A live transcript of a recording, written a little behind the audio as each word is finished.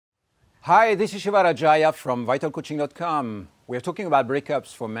Hi, this is Shiva Rajaya from vitalcoaching.com. We are talking about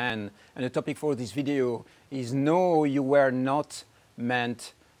breakups for men, and the topic for this video is no, you were not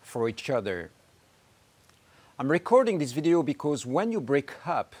meant for each other. I'm recording this video because when you break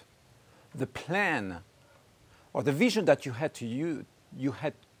up, the plan or the vision that you had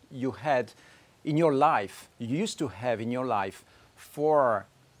in your life, you used to have in your life for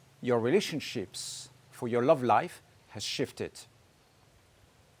your relationships, for your love life, has shifted.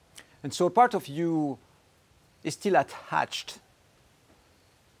 And so a part of you is still attached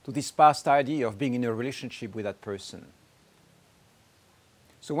to this past idea of being in a relationship with that person.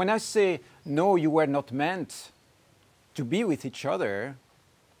 So when I say, no, you were not meant to be with each other,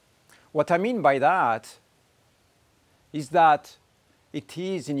 what I mean by that is that it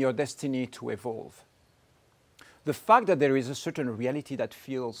is in your destiny to evolve. The fact that there is a certain reality that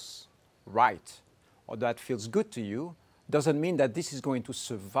feels right or that feels good to you doesn't mean that this is going to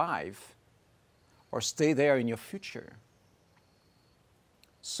survive or stay there in your future.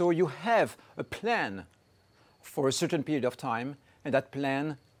 So you have a plan for a certain period of time, and that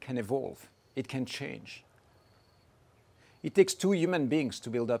plan can evolve. It can change. It takes two human beings to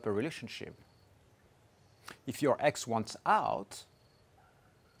build up a relationship. If your ex wants out,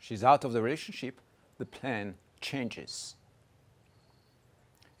 she's out of the relationship, the plan changes.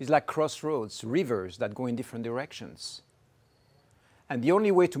 It's like crossroads, rivers that go in different directions. And the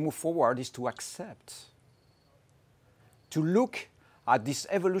only way to move forward is to accept, to look at this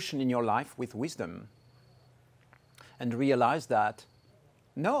evolution in your life with wisdom and realize that,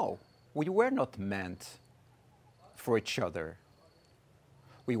 no, we were not meant for each other.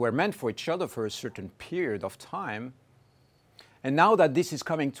 We were meant for each other for a certain period of time. And now that this is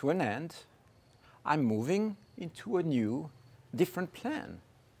coming to an end, I'm moving into a new, different plan.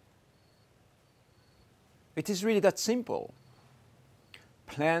 It is really that simple.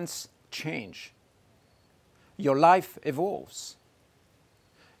 Plans change. Your life evolves.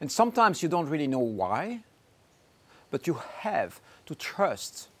 And sometimes you don't really know why, but you have to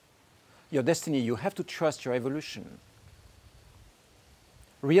trust your destiny. You have to trust your evolution.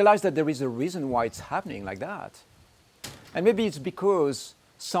 Realize that there is a reason why it's happening like that. And maybe it's because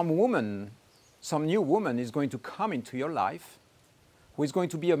some new woman is going to come into your life who is going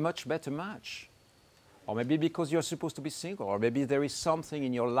to be a much better match. Or maybe because you're supposed to be single, or maybe there is something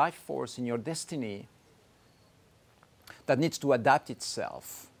in your life force, in your destiny, that needs to adapt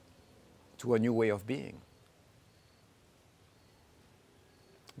itself to a new way of being.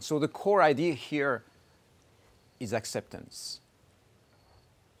 So the core idea here is acceptance.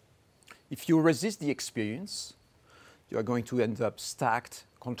 If you resist the experience, you are going to end up stacked,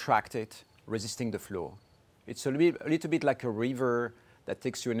 contracted, resisting the flow. It's a little bit like a river that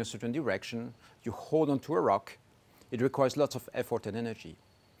takes you in a certain direction. You hold onto a rock. It requires lots of effort and energy.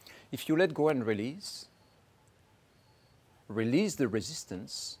 If you let go and release the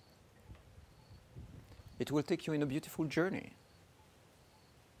resistance, it will take you in a beautiful journey.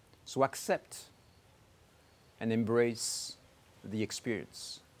 So accept and embrace the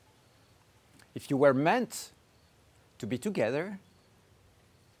experience. If you were meant to be together,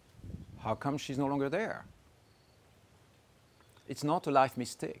 how come she's no longer there? It's not a life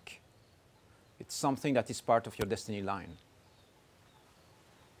mistake. It's something that is part of your destiny line.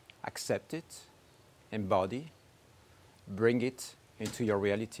 Accept it, embody, bring it into your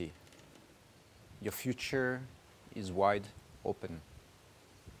reality. Your future is wide open.